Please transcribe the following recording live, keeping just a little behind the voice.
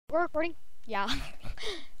We're recording. Yeah. Oh,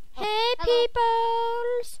 Hey, hello.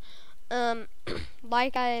 peoples.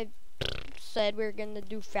 Like I said, we're gonna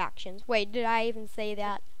do factions. Wait, did I even say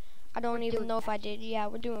that? I don't We're even doing know if I did. Yeah,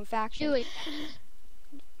 we're doing factions.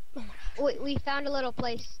 Doing. We found a little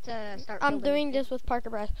place to start. I'm building. doing this with Parker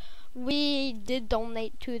Press. We did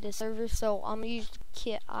donate to the server, so I'm gonna use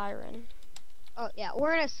Kit Iron. Oh yeah,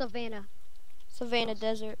 we're in a savannah. Savannah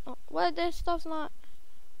Desert. Oh, what? This stuff's not.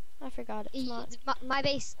 I forgot it's not. My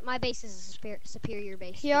base is a superior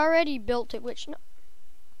base. He already built it, which no.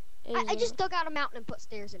 I just dug out a mountain and put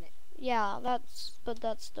stairs in it. Yeah, that's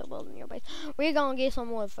still building your base. We're gonna get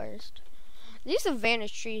some wood first. These savannah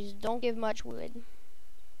trees don't give much wood.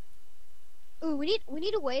 Ooh, we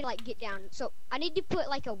need a way to like get down. So I need to put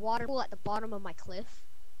like a water pool at the bottom of my cliff.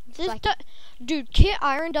 This dude, Kit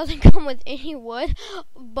Iron doesn't come with any wood,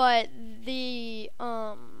 but the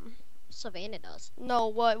Savannah does. no,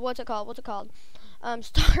 what's it called?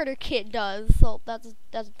 Starter kit does. So that's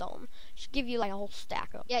dumb. Should give you like a whole stack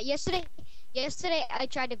of. Yeah, yesterday I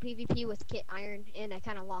tried to PvP with Kit Iron and I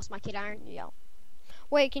kind of lost my Kit Iron. Yeah.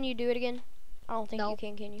 Wait, can you do it again? I don't think No. you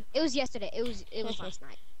can you? It was yesterday. It was last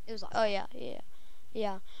night. It was last Oh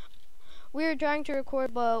yeah. We were trying to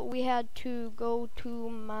record, but we had to go to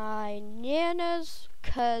my nana's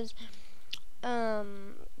because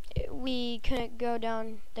we couldn't go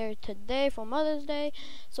down there today for Mother's Day,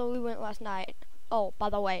 so we went last night. Oh, by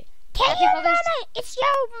the way, tell Happy your Mother's mama,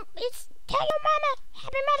 tell your mama,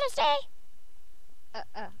 Happy Mother's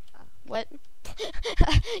Day. What?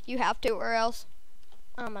 You have to, or else.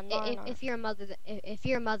 If you're a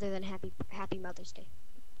mother, then happy Mother's Day.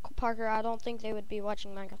 Parker, I don't think they would be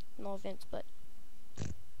watching Minecraft. No offense, but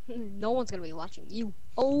No one's gonna be watching you.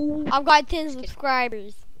 Oh, I've got 10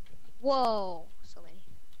 subscribers. whoa, so many.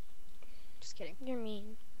 Just kidding. You're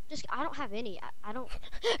mean. I don't have any. I don't.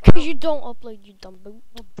 Cause you don't upload, you dumb boot.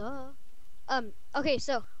 Well, duh. Okay,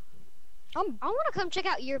 so I want to come check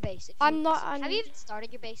out your base. Have you even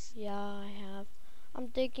started your base? Yeah, I have. I'm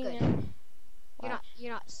thinking. Good. Wow.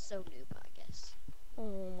 You're not so noob, I guess.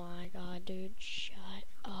 Oh my god, dude, shut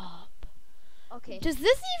up. Okay. Does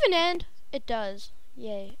this even end? It does.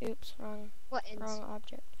 Yay. Oops, wrong What ends?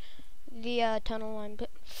 object. The tunnel line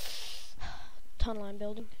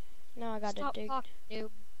building. Now I gotta Stop dig. talking, noob.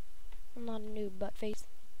 I'm not a noob, butt face.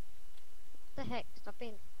 What the heck? Stop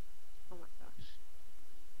being. Oh my gosh.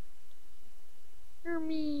 You're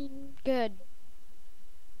mean. Good.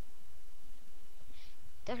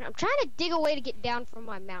 I'm trying to dig a way to get down from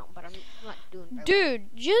my mountain, but I'm not doing very well.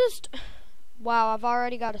 Dude, just wow, I've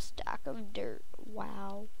already got a stack of dirt.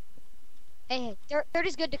 Wow. Hey, dirt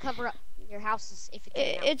is good to cover up your houses if it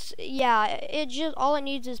gets It's yeah, it just all it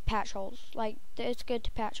needs is patch holes. Like it's good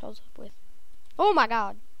to patch holes up with. Oh my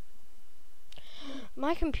god.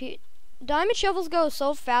 My diamond shovels go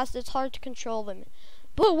so fast it's hard to control them.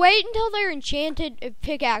 But wait until they're enchanted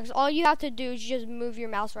pickaxe. All you have to do is just move your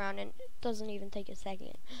mouse around and it doesn't even take a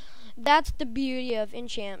second. That's the beauty of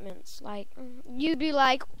enchantments. Like you'd be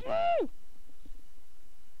like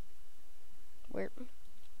weird.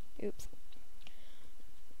 Oops.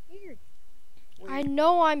 Weird. I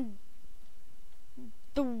know I'm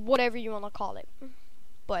the whatever you want to call it,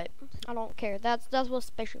 but I don't care. That's what's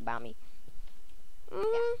special about me.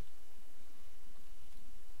 Yeah.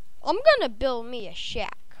 I'm gonna build me a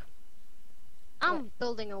shack. I'm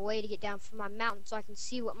building a way to get down from my mountain so I can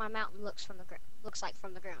see what my mountain looks like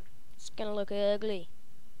from the ground. It's gonna look ugly.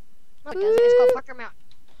 No, it doesn't. It's called Parker Mountain.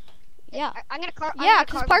 Yeah. I'm gonna carve. Yeah,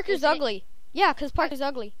 cause Parker's ugly. Yeah, cause Parker's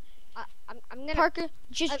ugly. I'm gonna. Parker,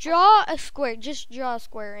 just draw a square. Just draw a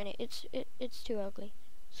square in it. It's too ugly.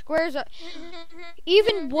 Squares are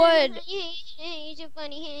even wood. You're so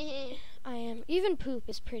funny. I am. Even poop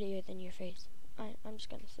is prettier than your face. I'm just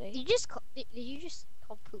gonna say. Did you just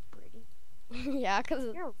call poop pretty? Yeah,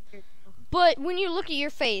 cause. You're weird. But when you look at your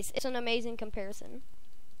face, it's an amazing comparison.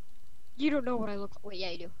 You don't know what I look like. Wait, yeah,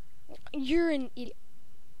 you do. You're an idiot.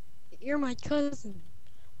 You're my cousin.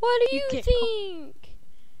 What do You you can't think?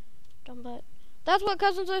 Dumbo. That's what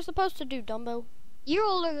cousins are supposed to do, Dumbo. You're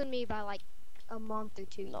older than me by like a month or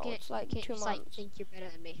two. No, it's like 2 just, months. Like, think you're better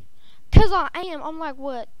than me. Cause I am. I'm like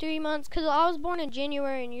what, 3 months? Cause I was born in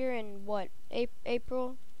January and you're in what,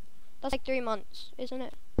 April? That's like 3 months, isn't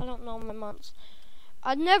it? I don't know my months.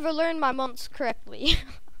 I never learned my months correctly.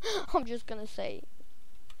 I'm just gonna say.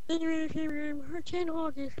 Her channel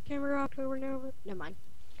just camera October November. Never mind.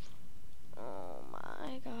 Oh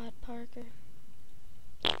my God, Parker.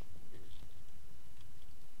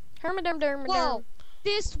 Hermadum. Whoa,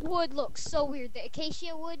 this wood looks so weird. The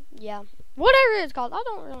acacia wood. Yeah. Whatever it's called. I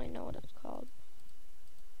don't really know what it's called.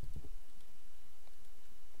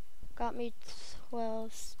 Got me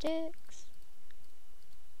 12 sticks.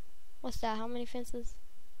 What's that? How many fences?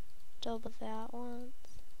 Double that once.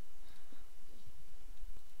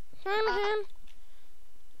 I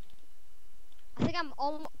think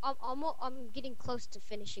I'm getting close to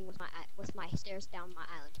finishing with my stairs down my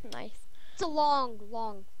island. Nice. It's a long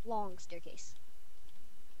staircase.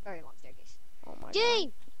 Very long staircase. Oh my Dang!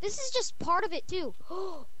 god. This is just part of it too.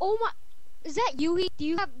 Oh my! Is that you? Do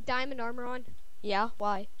you have diamond armor on? Yeah.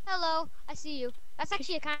 Why? Hello, I see you. That's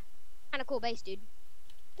actually a kind of cool base, dude.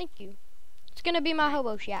 Thank you. It's gonna be my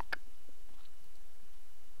hobo shack.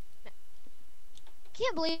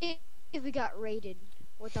 Can't believe we got raided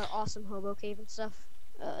with our awesome hobo cave and stuff.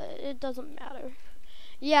 It doesn't matter.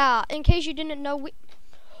 Yeah. In case you didn't know,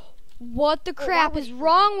 what the crap is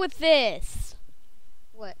wrong with this?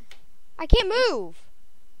 What? I can't move.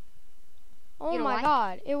 Oh You know my why?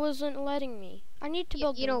 god, it wasn't letting me. I need to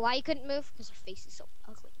build. You know why you couldn't move? Because your face is so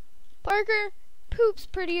ugly. Parker, poop's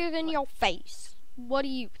prettier than your face. What do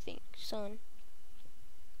you think, son?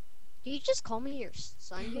 Did you just call me your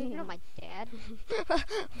son? You're not my dad.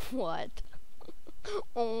 What?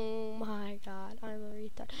 Oh my god, I'm a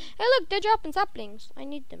retard. Hey look, they're dropping saplings. I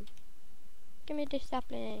need them. Give me this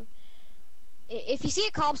sapling. If you see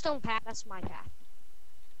a cobblestone path, that's my path.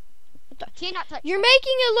 Cannot touch. You're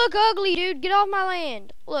making it look ugly, dude. Get off my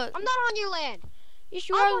land. Look. I'm not on your land. Yes,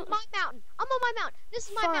 you I'm are. on my mountain. I'm on my mountain. This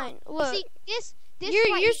is my Fine. mountain. Look. See, this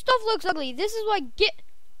Your stuff looks ugly. This is like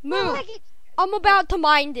move. Like I'm about to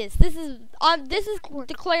mine this. This is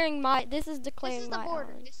declaring my. This is this declaring is the my border.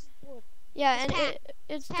 island. This is the border. Yeah, This and path.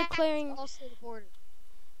 it's Path is declaring. also the border.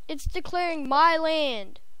 It's declaring my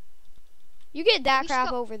land. You get that We should crap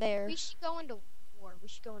go- over there. We should go into war. We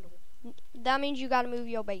should go into war. That means you gotta move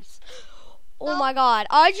your base. Oh No. my god,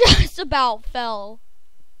 I just about fell.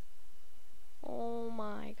 Oh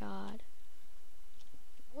my god.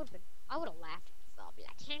 I would have laughed. So I'll be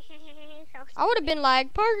like, I would have been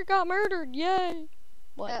like, Parker got murdered, yay.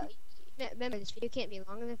 What? Remember, this video can't be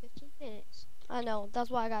longer than 15 minutes. I know, that's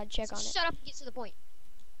why I gotta check So on it. shut up and get to the point.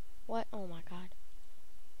 What? Oh my god.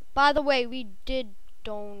 By the way, we did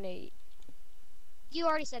donate. You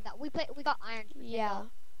already said that. We got iron. Yeah.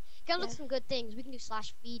 Can look some good things. We can do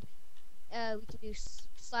 /feed. We can do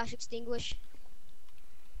 /extinguish.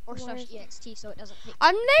 Or Where is it? /ext so it doesn't take.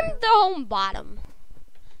 I named the home bottom.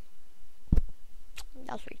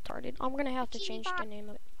 That's retarded. I'm gonna have to Bikini change bot. the name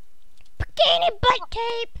of it. Bikini butt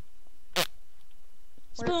tape!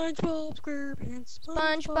 SpongeBob SquarePants.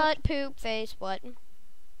 Sponge butt poop face. What?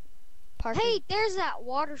 Parker. Hey, there's that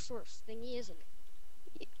water source thingy, isn't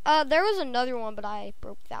it? There was another one, but I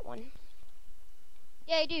broke that one.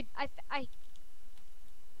 Yeah, dude. I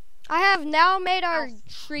have now made our Ow.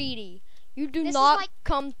 treaty. You do This is not like-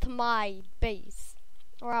 come to my base,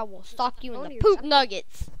 or I will stalk you in Only the your poop second-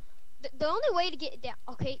 nuggets. The only way to get down.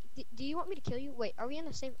 Okay. Do you want me to kill you? Wait. Are we in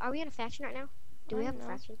the same? Are we in a faction right now? Do we I have a don't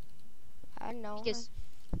know. faction? I know. Because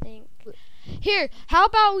I think. Here, how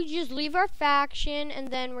about we just leave our faction and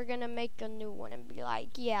then we're gonna make a new one and be like,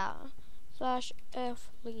 yeah, /f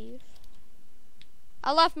leave.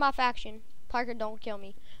 I left my faction. Parker, don't kill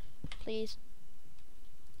me, please.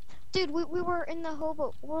 dude, we were in the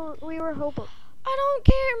hobo. We were hobo. I don't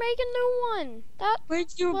care. Make a new one.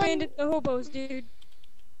 Why'd you One- abandon the hobos, dude?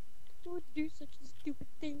 Who would do such a stupid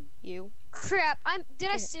thing? You. Crap. Did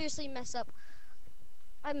I seriously mess up?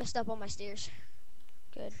 I messed up on my stairs.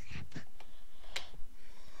 Good.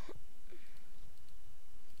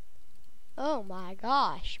 Oh my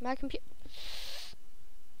gosh, my computer.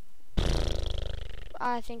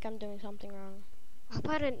 I think I'm doing something wrong. I hope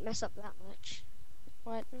I didn't mess up that much.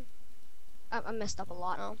 What? I messed up a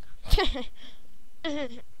lot. Oh. I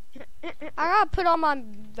gotta put on my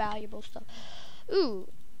valuable stuff. Ooh,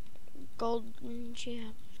 golden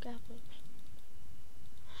gems, scalpels.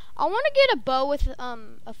 I want to get a bow with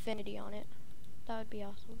affinity on it. That would be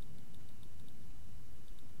awesome.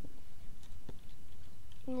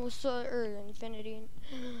 Infinity.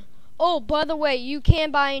 Oh, by the way, you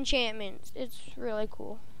can buy enchantments. It's really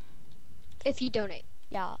cool. If you donate.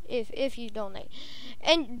 Yeah, if you donate.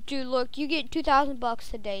 And dude, look, you get 2,000 bucks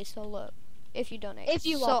today. So look, if you donate. If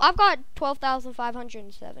you so log. I've got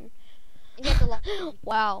 12,507. You have to log.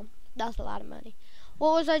 Wow, that's a lot of money.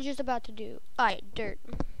 What was I just about to do? Alright, dirt.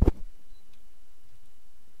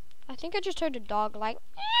 I think I just heard a dog like.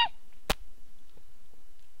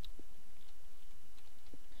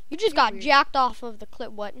 You just got weird. jacked off of the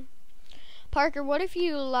clip button. Parker, what if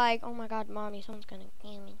you like? Oh my God, mommy, someone's gonna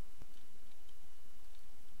kill me.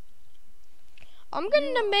 I'm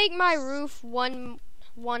gonna make my roof one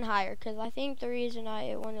higher because I think the reason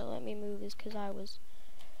it wouldn't let me move is because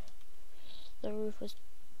the roof was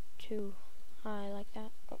too I like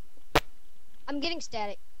that. Oh. I'm getting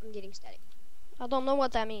static. I don't know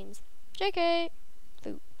what that means. JK.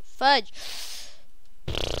 Fudge.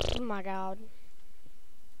 Oh my god.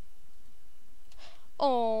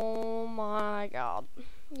 Oh my god.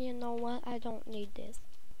 You know what? I don't need this.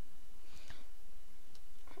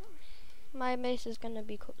 My base is gonna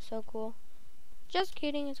be so cool. Just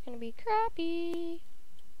kidding, it's gonna be crappy.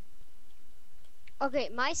 Okay,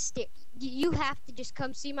 my stairs. You have to just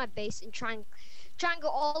come see my base and try and go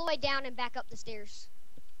all the way down and back up the stairs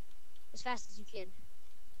as fast as you can.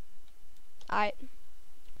 Alright.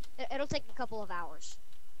 It'll take a couple of hours.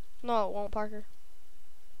 No, it won't, Parker.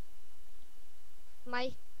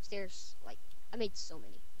 My stairs, like, I made so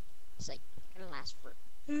many. It's like gonna last for.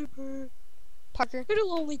 Parker.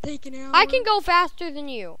 It'll only take an hour. I can go faster than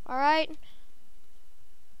you. All right.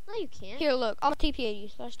 No, you can't. Here, look. I'm a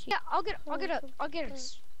TP80. So yeah, I'll get a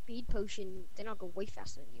speed potion. Then I'll go way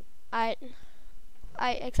faster than you. I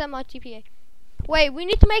accept my TPA. Wait, we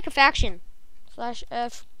need to make a faction.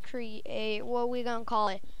 /F create. What are we gonna call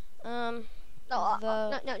it? No.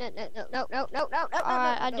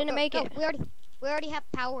 I didn't make it. We already have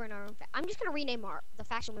power in our own. I'm just gonna rename the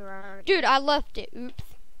faction we were on. Dude, I left it. Oops.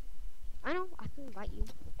 I know. I can invite you.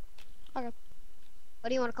 Okay. What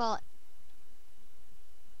do you want to call it?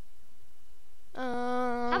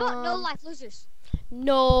 How about No Life Losers?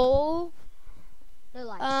 No. No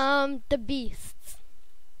life. The beasts.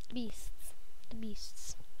 The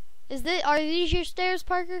beasts. Are these your stairs,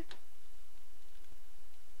 Parker?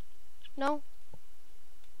 No?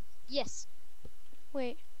 Yes.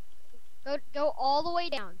 Wait. Go all the way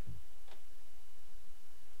down.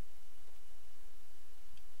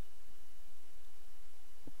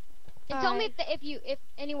 And tell me if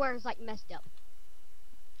anywhere is like messed up.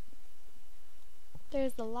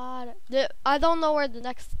 There's a lot of I don't know where the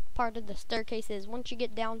next part of the staircase is once you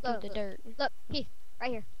get down through the dirt. Look, Heath,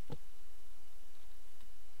 right here.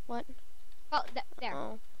 What? Oh, there.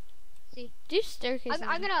 Oh. See? These staircases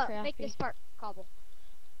I'm gonna crappy. make this part cobble.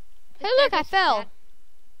 Hey, look, I fell.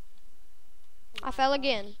 I fell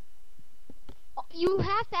again. Oh, you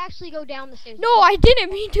have to actually go down the stairs. No, I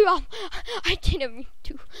didn't mean to. I didn't mean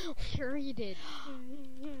to. Sure you did.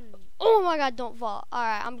 Oh my god, don't fall.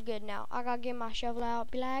 Alright, I'm good now. I gotta get my shovel out.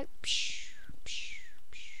 Be like, psh, psh,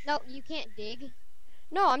 psh. No, you can't dig.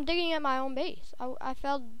 No, I'm digging at my own base. I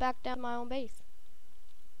fell back down my own base.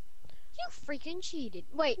 You freaking cheated.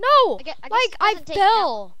 Wait. No! I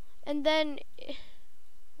fell. And then... Oh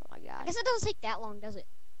my god. I guess it doesn't take that long, does it?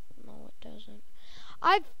 No, it doesn't.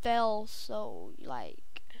 I fell, so,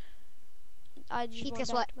 like... I just Keith, went guess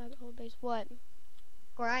back what? to my old base. What?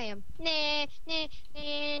 Where I am. Nah.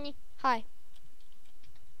 Hi.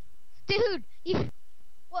 Dude, you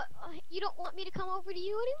don't want me to come over to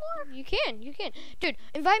you anymore? You can. Dude,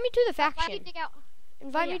 invite me to the faction. Why do you dig out?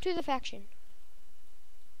 Invite me to the faction.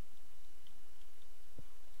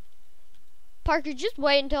 Parker, just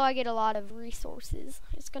wait until I get a lot of resources.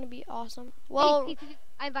 It's gonna be awesome. Well, hey,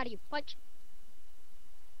 I invited you. Punch.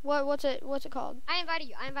 What's it called? I invited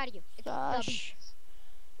you. It's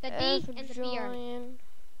the D and the B are.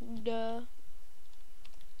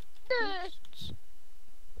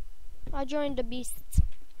 I joined the beasts.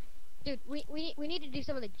 Dude, we need to do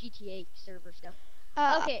some of the GTA server stuff.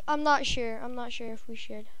 Okay. I'm not sure if we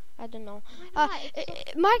should. I don't know.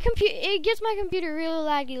 My computer, it gets my computer really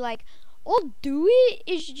laggy. Like, I'll do it.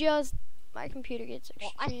 It's just my computer gets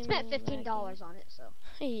extremely I spent $15 on it, so.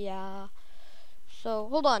 Yeah. So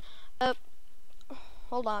hold on.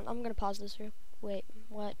 I'm gonna pause this real. Wait,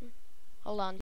 what? Hold on.